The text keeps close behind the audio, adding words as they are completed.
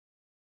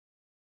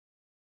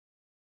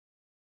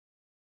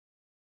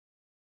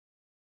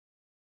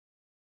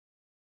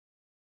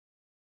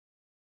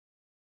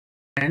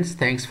Friends,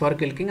 thanks for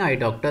clicking. I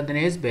Dr.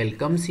 Dinesh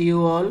welcomes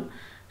you all.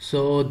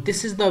 So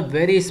this is the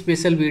very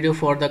special video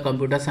for the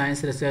computer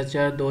science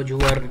researcher, those who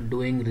are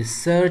doing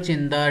research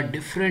in the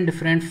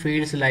different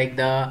fields like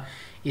the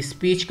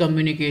speech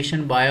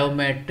communication,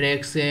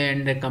 biometrics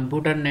and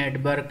computer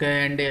network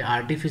and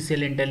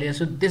artificial intelligence.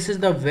 So this is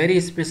the very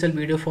special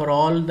video for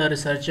all the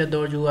researchers,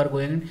 those who are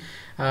going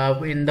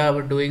in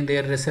the doing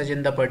their research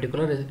in the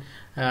particular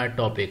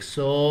topic.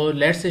 So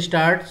let's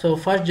start. So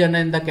first journal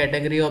in the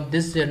category of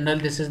this journal,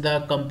 this is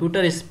the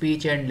computer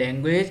speech and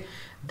language.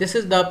 This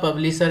is the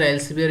publisher,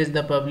 Elsevier is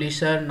the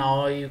publisher.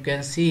 Now you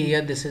can see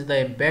here, this is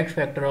the impact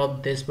factor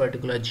of this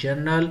particular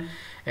journal,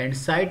 and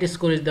site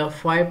score is the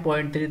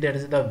 5.3. that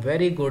is the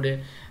very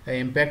good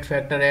impact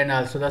factor, and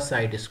also the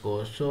site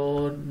score.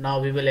 So now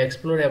we will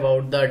explore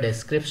about the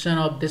description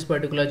of this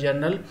particular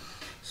journal.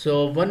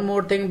 So one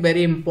more thing,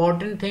 very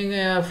important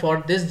thing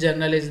for this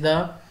journal is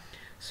the,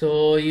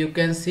 so you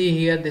can see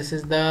here, this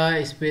is the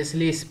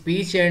especially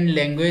speech and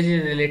language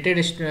related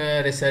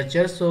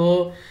researchers.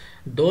 So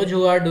those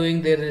who are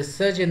doing their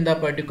research in the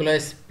particular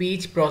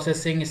speech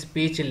processing,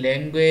 speech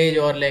language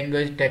or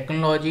language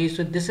technology,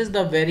 so this is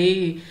the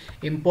very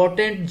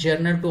important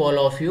journal to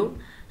all of you.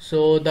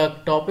 So the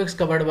topics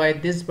covered by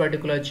this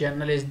particular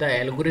journal is the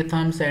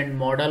algorithms and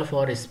model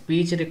for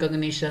speech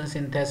recognition,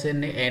 synthesis,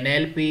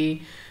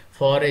 NLP,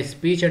 for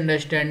speech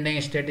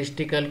understanding,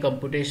 statistical,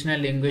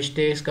 computational,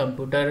 linguistics,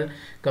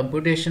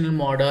 computational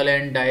model,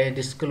 and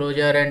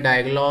disclosure and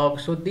dialogue.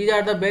 So these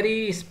are the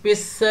very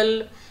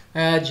special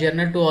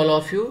journal to all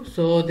of you.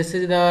 So this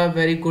is the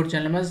very good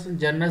journal,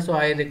 so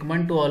I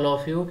recommend to all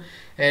of you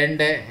and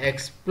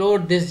explore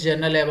this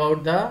journal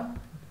about the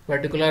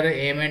particular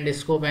aim and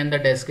scope and the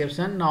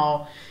description.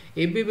 Now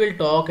if we will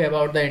talk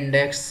about the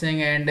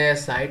indexing and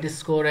site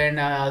score and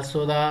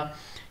also the,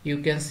 you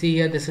can see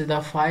here, this is the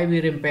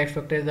 5-year impact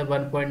factor is the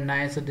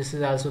 1.9. so this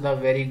is also the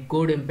very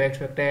good impact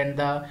factor, and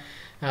the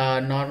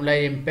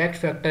normalized impact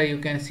factor you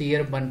can see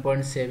here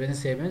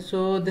 1.77.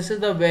 so this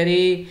is the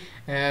very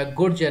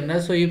good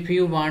journal. So if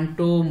you want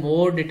to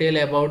more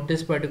detail about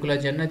this particular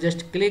journal,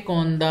 just click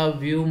on the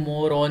view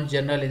more on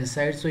journal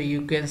insight, so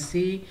you can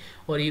see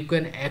or you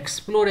can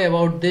explore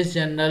about this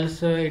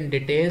journals in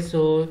detail.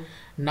 So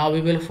now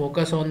we will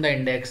focus on the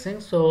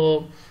indexing.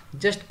 So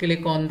just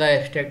click on the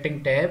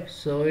abstracting tab,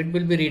 so it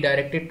will be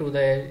redirected to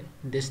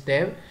this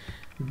tab.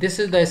 This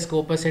is the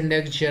Scopus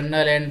index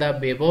journal and the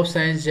Web of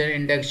Science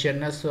index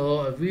journal.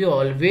 So we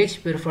always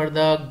prefer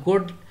the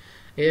good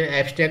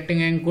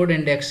abstracting and good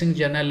indexing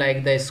journal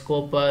like the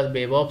Scopus,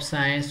 Web of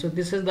Science. So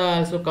this is the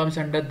also comes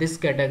under this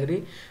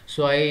category.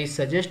 So I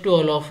suggest to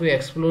all of you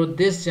explore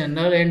this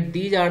journal, and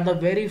these are the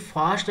very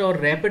fast or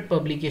rapid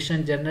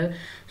publication journal.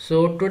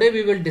 So today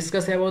we will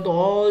discuss about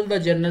all the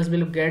journals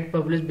will get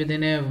published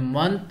within a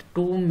month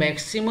to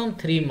maximum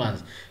 3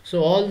 months.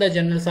 So all the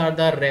journals are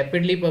the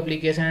rapidly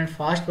publication and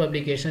fast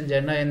publication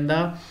journal in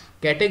the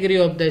category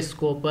of the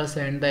Scopus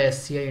and the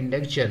SCI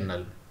index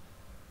journal.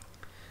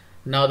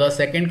 Now the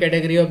second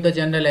category of the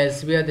journal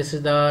Elsevier, this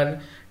is the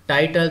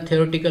title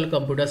theoretical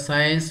computer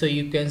science. So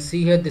you can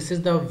see here, this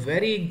is the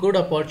very good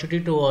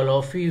opportunity to all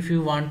of you if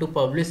you want to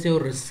publish your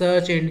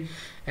research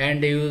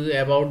and use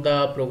about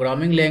the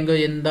programming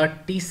language in the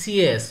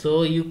TCS.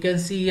 So you can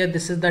see here,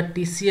 this is the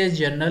TCS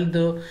journal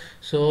though.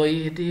 So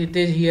it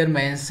is here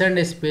mentioned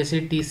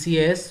especially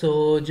TCS.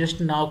 So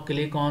just now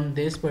click on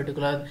this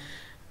particular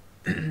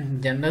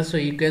journal. So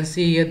you can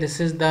see here, this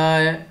is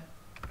the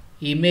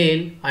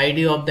email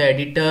ID of the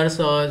editors.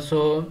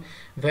 Also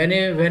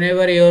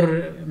whenever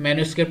your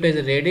manuscript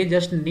is ready,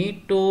 just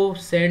need to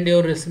send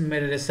your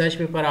research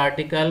paper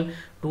article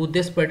to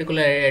this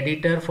particular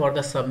editor for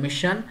the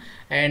submission.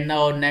 And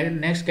now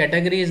next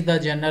category is the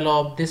journal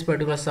of this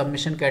particular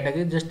submission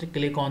category. Just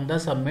click on the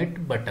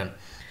submit button.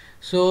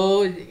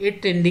 So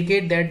it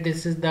indicate that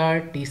this is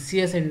the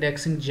TCS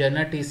indexing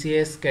journal,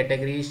 TCS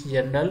categories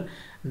journal.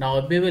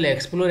 Now we will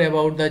explore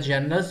about the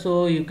journal.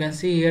 So you can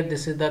see here,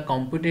 this is the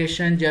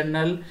computation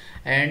journal,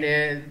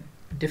 and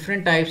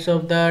different types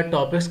of the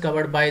topics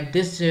covered by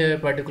this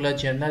particular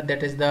journal,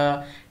 that is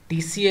the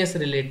TCS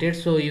related.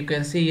 So you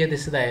can see here,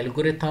 this is the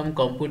algorithm,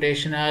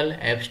 computational,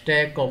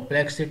 abstract,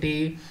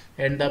 complexity,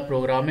 and the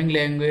programming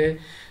language.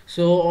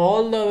 So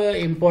all the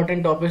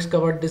important topics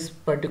covered this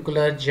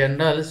particular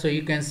journal. So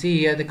you can see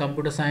here the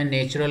computer science,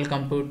 natural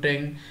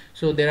computing.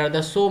 So there are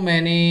the so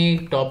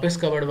many topics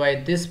covered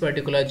by this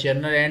particular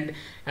journal, and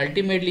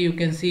ultimately you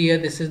can see here,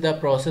 this is the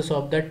process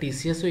of the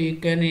TCS. So you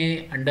can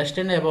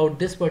understand about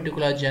this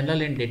particular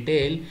journal in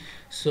detail.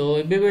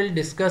 So we will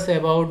discuss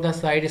about the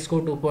site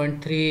score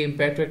 2.3,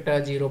 impact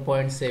factor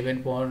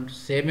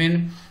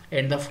 0.7.7,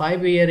 and the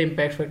 5-year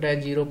impact factor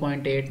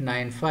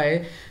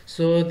 0.895.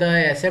 so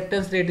the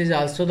acceptance rate is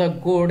also the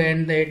good,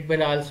 and it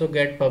will also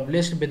get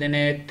published within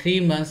a 3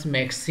 months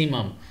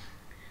maximum.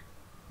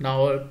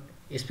 Now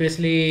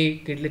especially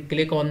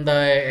click on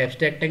the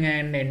abstracting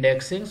and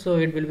indexing, so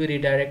it will be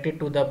redirected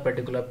to the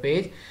particular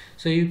page.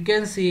 So you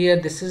can see here,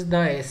 this is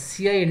the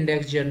SCI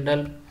index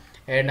journal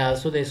and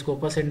also the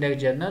Scopus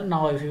index journal.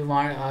 Now if you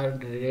are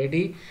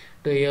ready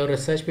to your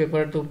research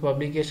paper to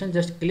publication,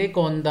 just click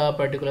on the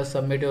particular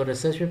submit your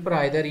research paper.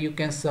 Either you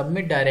can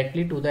submit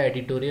directly to the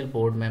editorial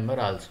board member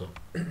also.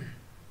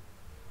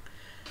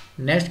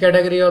 Next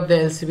category of the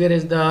Elsevier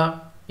is the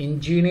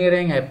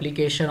engineering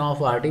application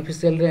of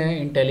artificial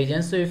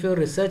intelligence. So if your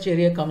research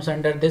area comes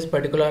under this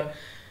particular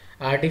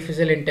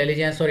artificial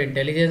intelligence or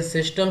intelligence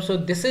system, so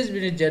this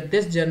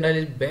journal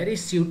is very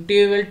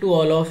suitable to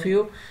all of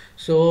you.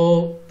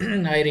 So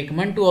I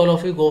recommend to all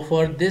of you go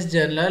for this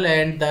journal,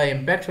 and the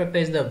impact factor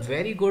is the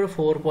very good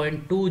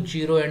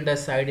 4.20 and the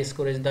side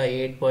score is the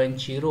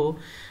 8.0.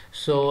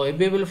 So if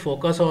we will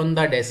focus on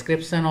the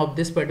description of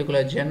this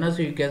particular journal,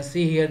 so you can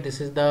see here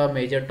this is the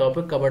major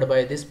topic covered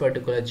by this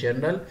particular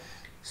journal.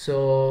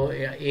 So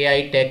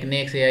AI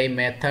techniques, AI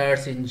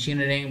methods,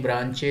 engineering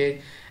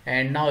branches,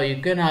 and now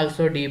you can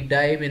also deep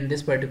dive in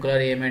this particular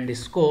aim and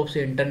scopes: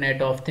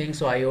 Internet of Things,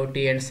 so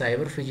IoT and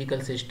cyber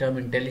physical system,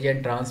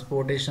 intelligent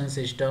transportation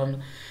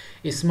systems,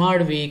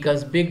 smart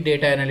vehicles, big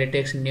data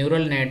analytics,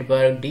 neural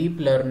network, deep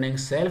learning,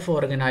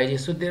 self-organizing.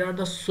 So there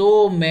are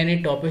so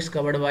many topics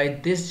covered by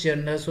this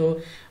journal. So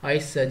I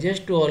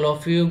suggest to all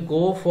of you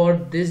go for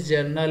this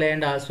journal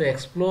and also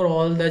explore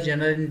all the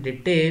journal in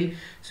detail.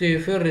 So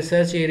if your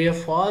research area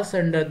falls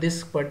under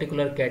this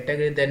particular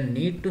category, then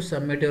need to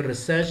submit your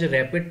research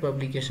rapid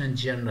publication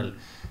journal.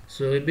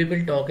 So if we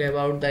will talk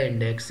about the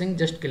indexing,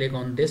 just click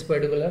on this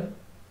particular.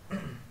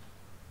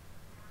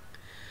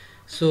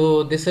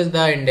 So this is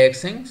the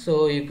indexing.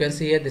 So you can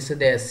see here this is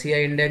the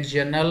SCI index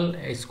journal,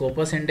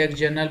 Scopus index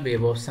journal,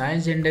 Web of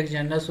Science index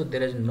journal. So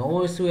there is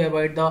no issue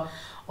about the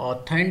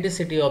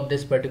authenticity of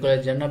this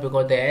particular journal,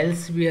 because the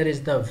Elsevier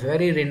is the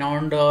very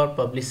renowned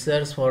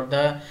publishers for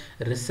the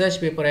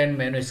research paper and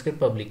manuscript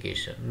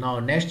publication. Now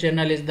next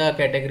journal is the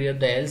category of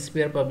the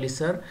Elsevier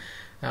publisher.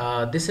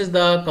 This is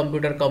the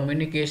computer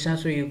communication.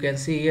 So you can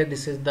see here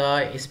this is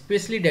the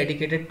especially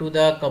dedicated to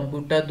the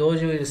computer.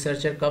 Those who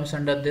researcher comes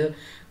under the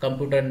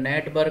computer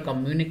network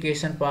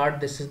communication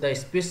part. This is the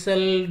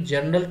special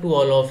journal to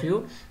all of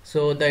you.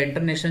 So the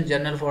international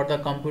journal for the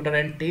computer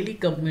and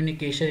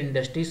telecommunication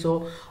industry.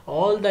 So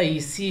all the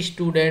EC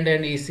student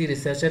and EC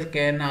researcher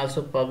can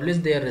also publish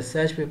their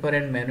research paper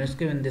and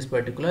manuscript in this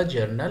particular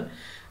journal.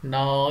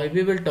 Now if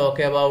we will talk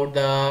about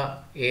the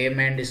aim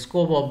and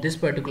scope of this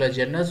particular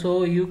journal,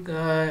 so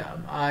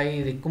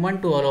I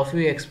recommend to all of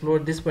you explore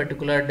this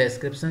particular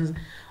descriptions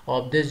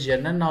of this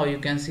journal. Now you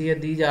can see here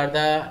these are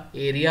the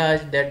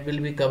areas that will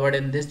be covered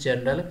in this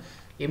journal: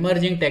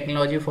 emerging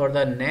technology for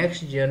the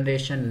next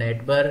generation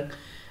network,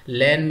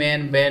 LAN,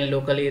 MAN, WAN,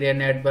 local area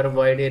network,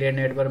 wide area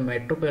network,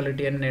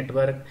 metropolitan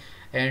network,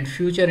 and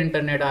future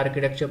internet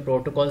architecture,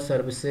 protocol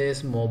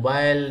services,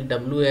 mobile,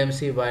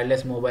 WMC,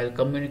 wireless mobile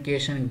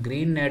communication,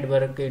 green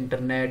network,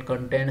 internet,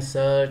 content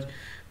search,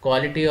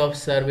 quality of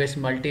service,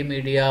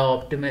 multimedia,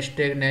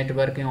 optimistic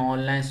networking,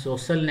 online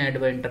social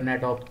network,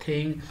 internet of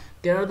things.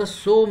 There are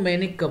so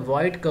many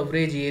wide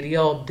coverage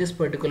area of this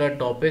particular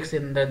topics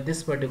in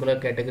this particular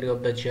category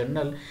of the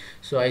journal.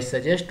 So I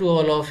suggest to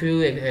all of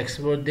you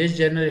explore this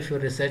journal. If your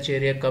research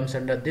area comes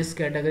under this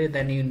category,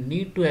 then you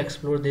need to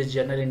explore this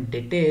journal in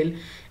detail.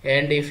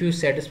 And if you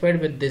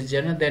satisfied with this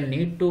journal, then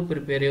need to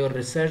prepare your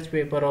research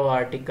paper or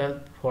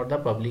article for the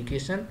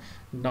publication.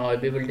 Now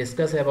we will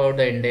discuss about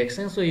the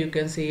indexing. So you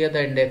can see here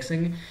the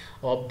indexing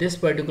of this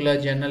particular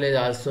journal is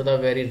also the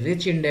very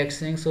rich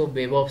indexing. So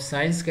Web of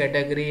Science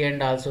category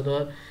and also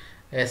the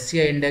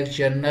SCI index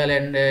journal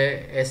and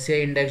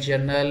SCI index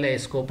journal,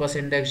 Scopus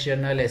index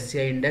journal,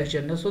 SCI index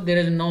journal. So there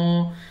is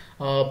no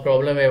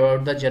problem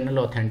about the journal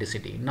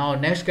authenticity. Now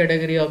next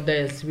category of the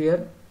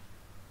Elsevier.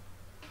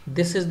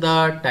 This is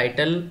the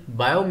title,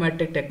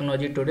 Biometric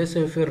Technology Today. So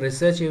if your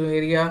research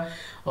area,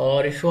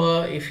 or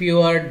if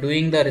you are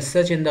doing the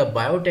research in the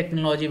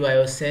biotechnology,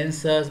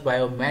 biosensors,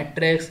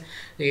 biometrics,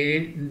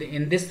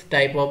 in this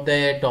type of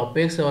the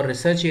topics or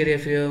research area,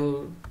 if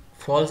you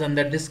falls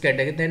under this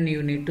category, then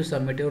you need to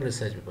submit your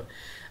research paper.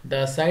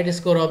 The side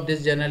score of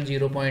this journal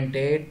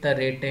 0.8. The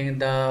rating,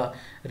 the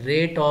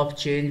rate of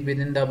change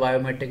within the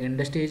biometric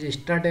industry is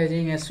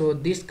strategic. And so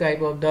this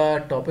type of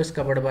the topics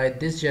covered by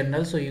this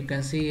journal. So you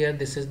can see here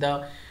this is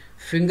the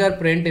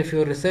fingerprint. If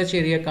your research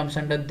area comes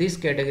under this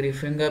category: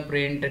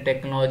 fingerprint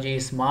technology,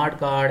 smart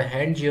card,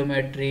 hand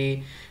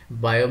geometry,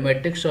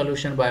 biometric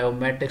solution,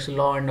 biometrics,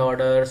 law and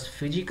orders,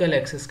 physical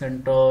access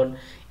control,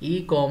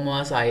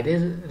 e-commerce,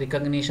 iris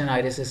recognition,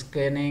 iris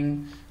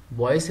scanning,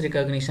 voice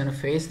recognition,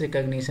 face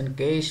recognition,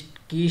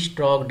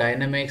 keystroke,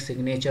 dynamic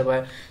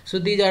signature. So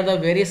these are the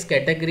various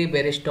category,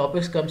 various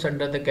topics comes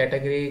under the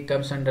category,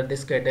 comes under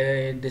this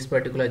category, this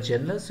particular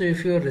journal. So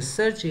if your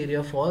research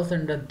area falls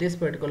under this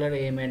particular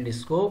aim and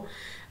scope,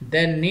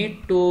 then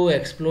need to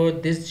explore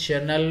this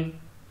journal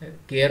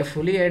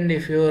carefully. And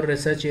if your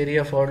research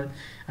area fall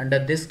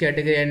under this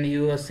category and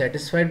you are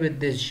satisfied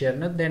with this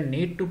journal, then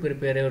need to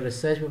prepare your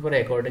research paper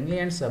accordingly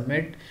and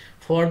submit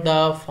for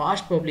the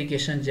fast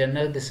publication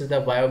journal. This is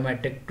the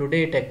Biometric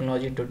Today,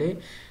 Technology Today.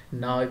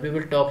 Now we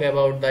will talk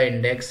about the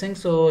indexing,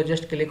 so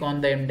just click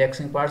on the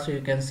indexing part. So you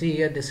can see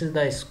here this is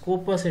the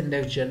Scopus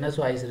index journal,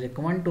 so I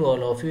recommend to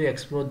all of you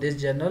explore this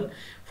journal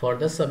for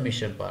the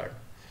submission part.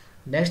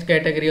 Next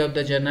category of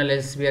the journal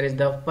is where is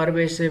the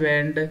pervasive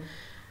and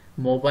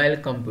mobile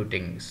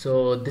computing.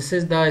 So this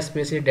is the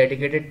especially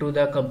dedicated to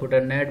the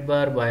computer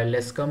network,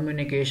 wireless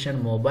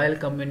communication, mobile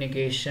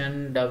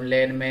communication,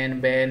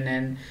 WLAN, BAN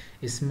and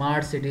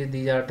smart cities.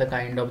 These are the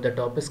kind of the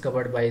topics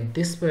covered by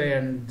this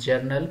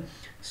journal.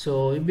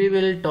 So we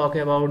will talk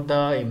about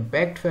the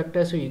impact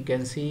factor. So you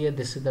can see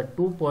this is the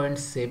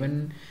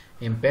 2.7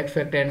 impact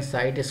factor and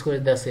site score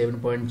is the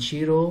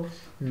 7.0.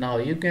 Now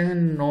you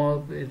can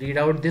read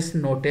out this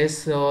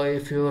notice. So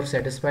if you are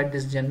satisfied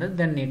this journal,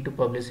 then need to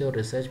publish your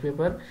research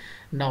paper.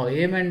 Now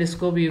aim and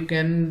scope, you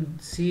can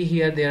see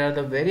here there are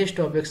the various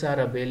topics are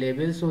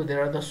available. So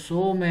there are the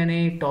so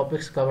many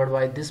topics covered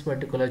by this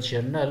particular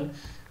journal: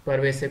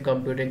 pervasive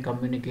computing,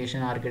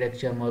 communication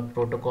architecture,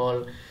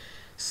 protocol,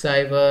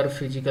 cyber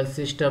physical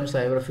system,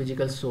 cyber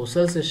physical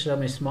social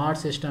system, smart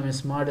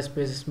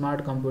space,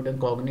 smart computing,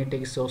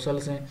 cognitive, social,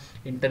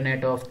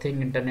 internet of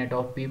things, internet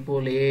of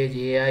people, age,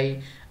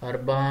 AI,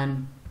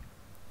 urban.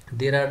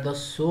 There are the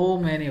so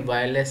many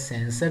wireless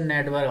sensor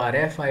network,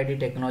 RFID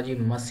technology,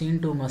 machine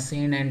to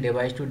machine and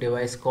device to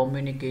device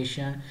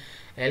communication,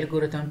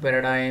 algorithm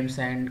paradigms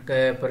and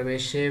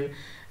pervasive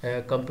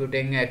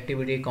computing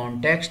activity,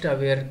 context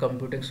aware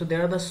computing. So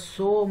there are the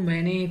so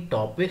many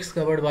topics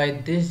covered by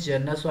this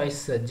journal, so I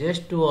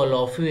suggest to all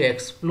of you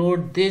explore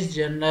this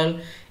journal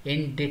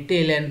in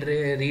detail and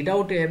read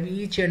out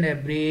each and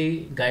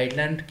every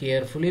guideline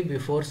carefully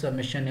before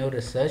submission your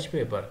research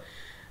paper.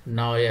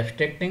 Now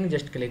abstracting,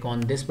 just click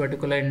on this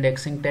particular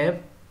indexing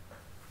tab.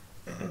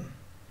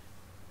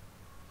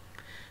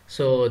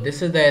 So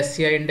this is the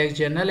SCI index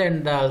journal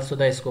and also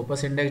the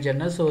Scopus index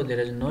journal. So there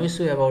is no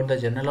issue about the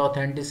journal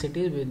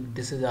authenticity.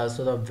 This is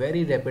also the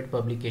very rapid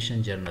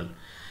publication journal.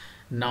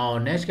 Now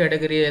next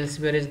category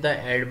elsewhere is the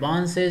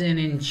advances in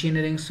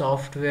engineering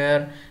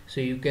software. So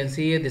you can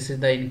see this is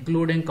the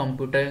including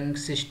computing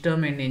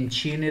system in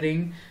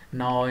engineering.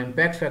 Now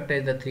impact factor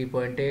is the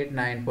 3.8,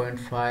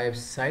 9.5,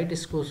 site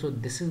score. So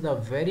this is the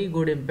very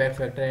good impact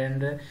factor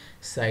and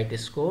site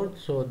score.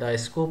 So the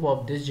scope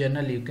of this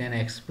journal you can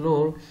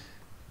explore.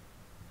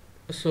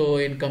 So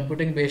in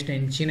computing based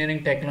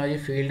engineering technology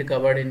field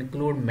covered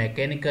include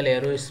mechanical,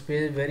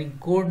 aerospace. Very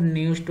good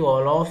news to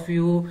all of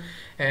you.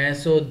 And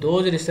so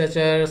those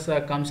researchers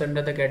comes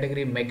under the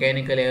category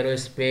mechanical,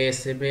 aerospace,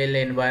 civil,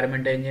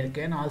 environment engineer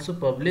can also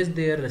publish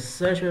their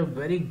research. A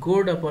very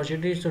good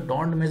opportunity, so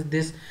don't miss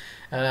this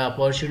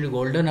opportunity,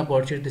 golden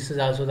opportunity. This is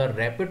also the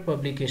rapid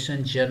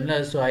publication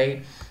journal, so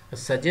I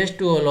suggest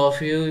to all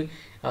of you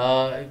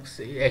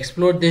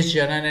explore this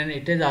journal. And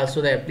it is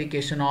also the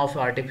application of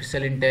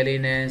artificial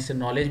intelligence,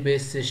 knowledge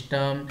based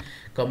system,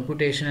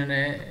 computation,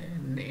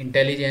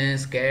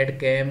 intelligence, CAD,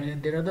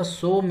 CAM. There are the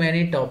so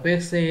many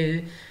topics.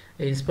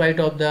 In spite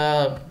of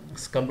the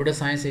computer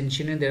science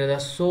engineering, there are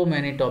so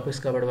many topics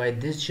covered by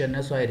this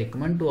journal, so I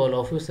recommend to all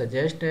of you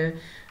suggest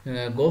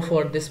go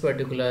for this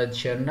particular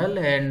journal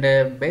and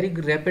very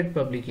rapid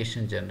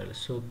publication journal.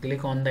 So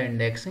click on the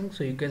indexing.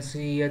 So you can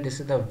see here this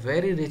is the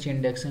very rich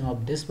indexing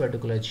of this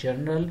particular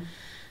journal.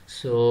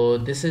 So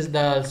this is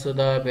the also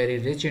the very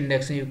rich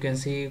indexing. You can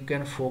see you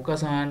can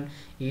focus on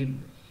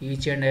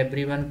each and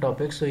every one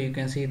topic. So you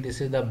can see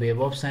this is the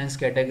Web of Science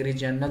category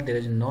journal. There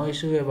is no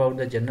issue about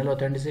the journal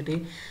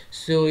authenticity.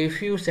 So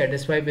if you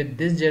satisfied with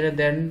this journal,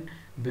 then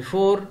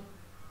before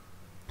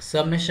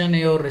submission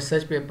your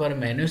research paper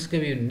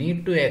manuscript, you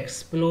need to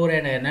explore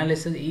and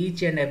analyze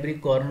each and every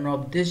corner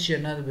of this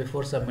journal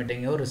before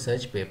submitting your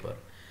research paper.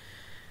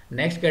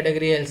 Next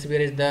category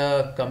elsewhere is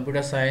the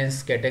computer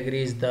science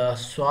category is the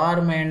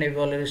swarm and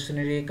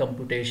evolutionary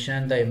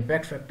computation. The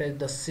impact factor is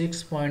the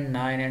 6.9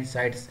 and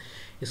site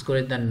score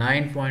is the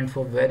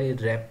 9.4. Very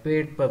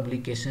rapid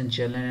publication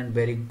journal and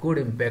very good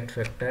impact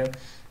factor.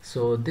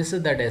 So this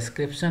is the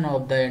description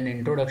of the and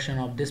introduction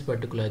of this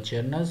particular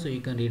journal, so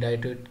you can read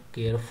it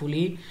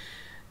carefully.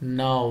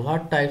 Now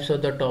what types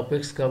of the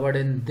topics covered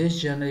in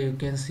this journal, you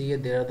can see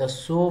there are the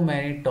so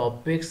many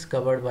topics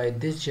covered by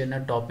this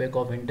journal. Topic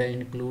of interest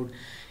include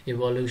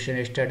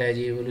evolution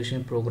strategy,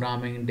 evolution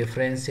programming,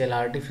 differential,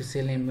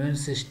 artificial immune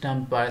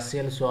system,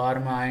 partial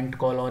swarm, ant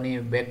colony,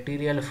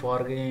 bacterial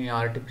foraging,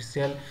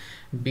 artificial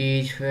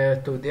beach.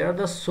 So there are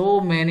the so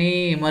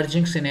many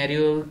emerging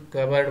scenarios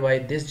covered by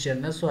this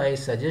journal, so I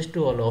suggest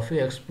to all of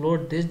you explore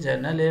this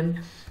journal. And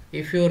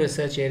if your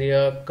research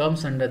area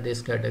comes under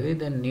this category,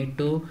 then need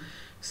to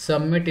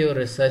submit your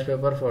research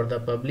paper for the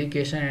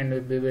publication,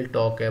 and we will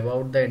talk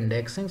about the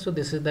indexing. So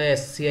this is the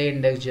SCI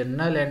index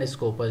journal and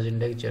Scopus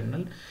index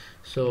journal.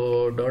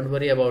 So don't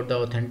worry about the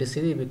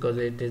authenticity because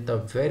it is the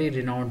very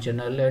renowned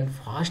journal and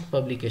fast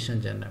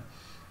publication journal.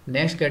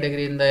 Next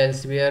category in the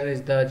elsewhere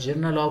is the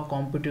Journal of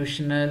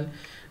Computational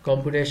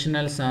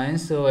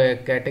Science. So a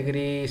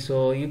category,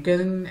 so you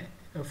can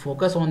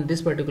focus on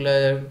this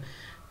particular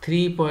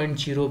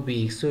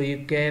 3.0b. So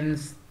you can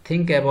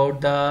think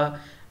about the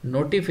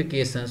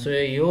notification. So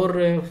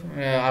your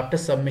after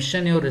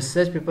submission your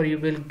research paper, you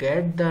will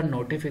get the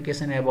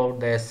notification about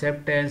the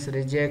acceptance,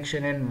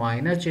 rejection and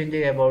minor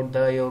changes about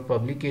the your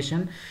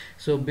publication.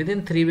 So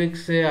within 3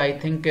 weeks, I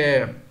think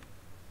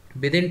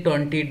within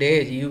 20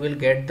 days you will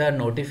get the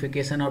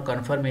notification or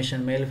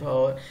confirmation mail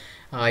for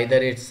either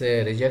it's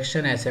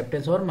rejection,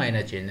 acceptance or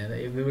minor change.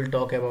 If we will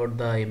talk about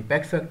the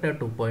impact factor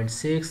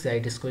 2.6,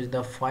 site score is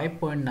the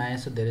 5.9.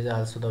 so there is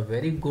also the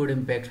very good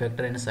impact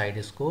factor in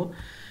site score.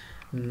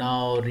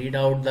 Now read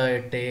out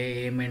the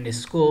aim and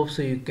scope,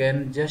 so you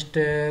can just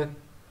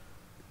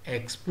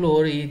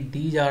explore it.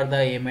 These are the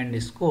aim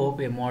and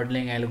scope: a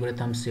modeling,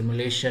 algorithm,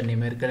 simulation,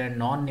 numerical and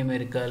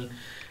non-numerical,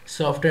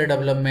 software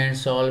development,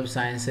 solve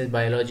sciences,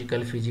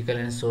 biological, physical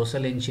and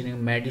social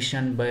engineering,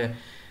 medicine,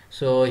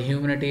 so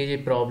humanity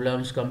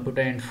problems,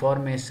 computer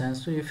information.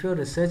 So if your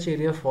research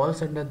area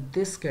falls under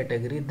this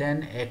category,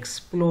 then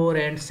explore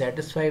and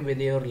satisfy with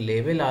your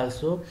level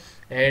also,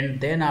 and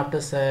then after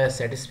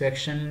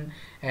satisfaction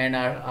and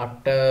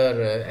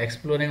after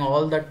exploring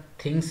all the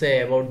things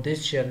about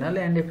this journal,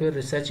 and if your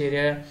research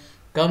area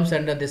comes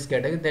under this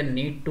category, then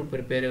need to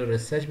prepare your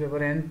research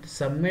paper and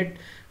submit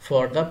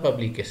for the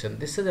publication.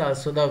 This is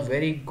also the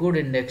very good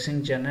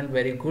indexing journal,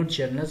 very good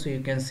journal. So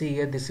you can see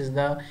here, this is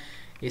the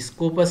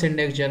Scopus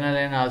index journal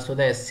and also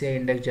the SCI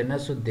index journal.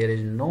 So there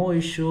is no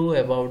issue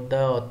about the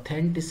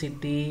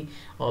authenticity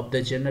of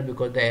the journal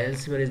because the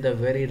Elsevier is the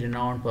very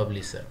renowned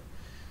publisher.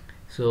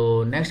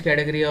 So next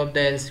category of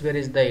the Elsevier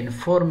is the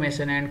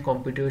information and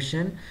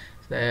computation.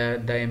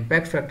 The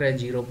impact factor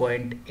is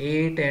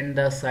 0.8 and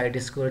the site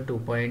score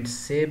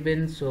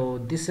 2.7. so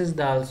this is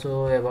the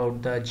also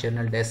about the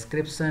journal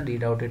description.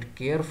 Read out it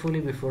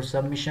carefully before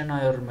submission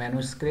or your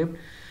manuscript.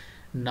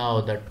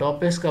 Now the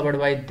topics covered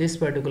by this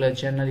particular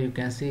journal, you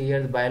can see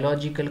here: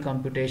 biological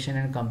computation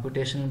and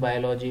computational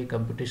biology,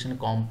 computational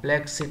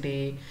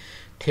complexity,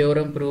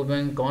 theorem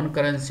proving,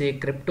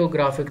 concurrency,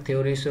 cryptographic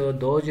theory. So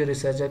those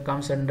researcher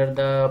comes under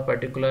the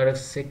particular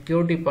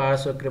security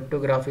parts of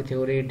cryptography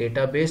theory,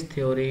 database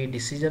theory,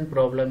 decision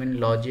problem in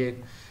logic,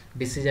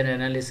 decision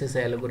analysis,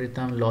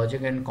 algorithm,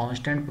 logic and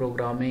constant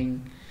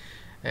programming,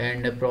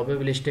 and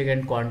probabilistic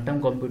and quantum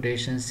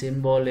computation,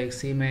 symbolic,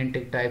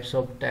 semantic, types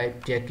of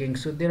type checking.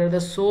 So there are the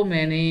so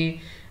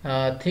many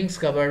things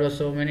covered, or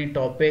so many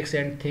topics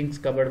and things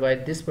covered by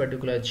this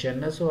particular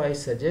journal. So I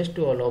suggest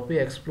to all of you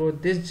explore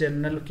this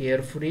journal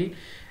carefully,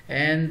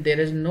 and there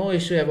is no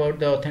issue about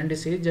the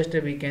authenticity. Just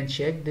we can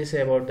check this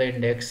about the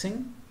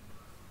indexing.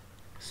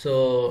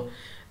 So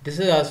this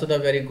is also the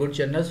very good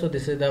journal. So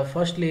this is the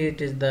firstly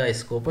it is the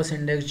Scopus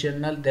index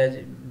journal,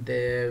 that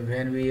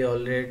when we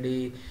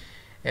already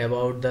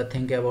about the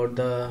think about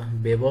the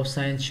Web of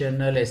Science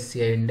journal,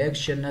 SCI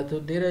index journal. So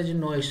there is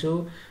no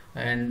issue.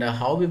 And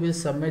how we will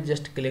submit,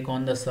 just click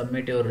on the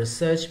submit your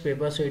research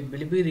paper, so it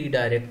will be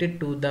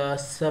redirected to the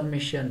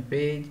submission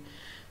page.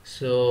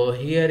 So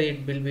here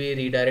it will be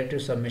redirected to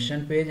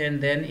submission page, and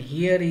then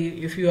here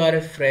if you are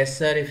a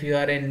fresher, if you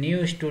are a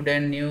new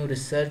student, new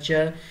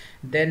researcher,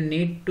 then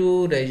need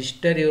to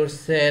register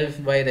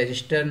yourself by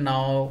register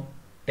now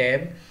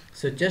tab.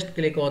 So just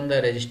click on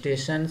the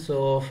registration.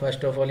 So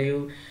first of all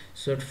you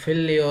should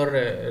fill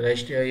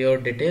your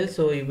details,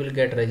 so you will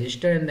get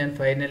registered, and then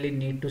finally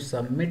need to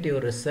submit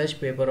your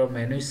research paper or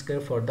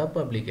manuscript for the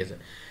publication.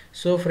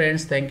 So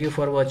friends, thank you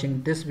for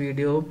watching this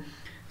video.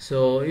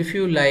 So if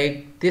you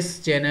like this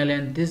channel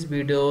and this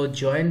video,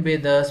 join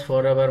with us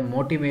for our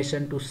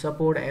motivation to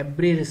support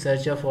every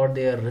researcher for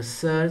their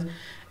research,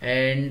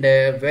 and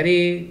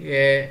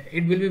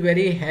it will be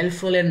very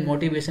helpful and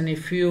motivation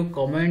if you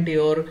comment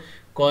your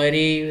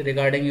query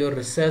regarding your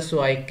research,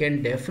 so I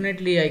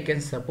can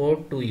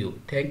support to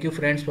you. Thank you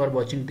friends for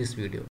watching this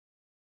video.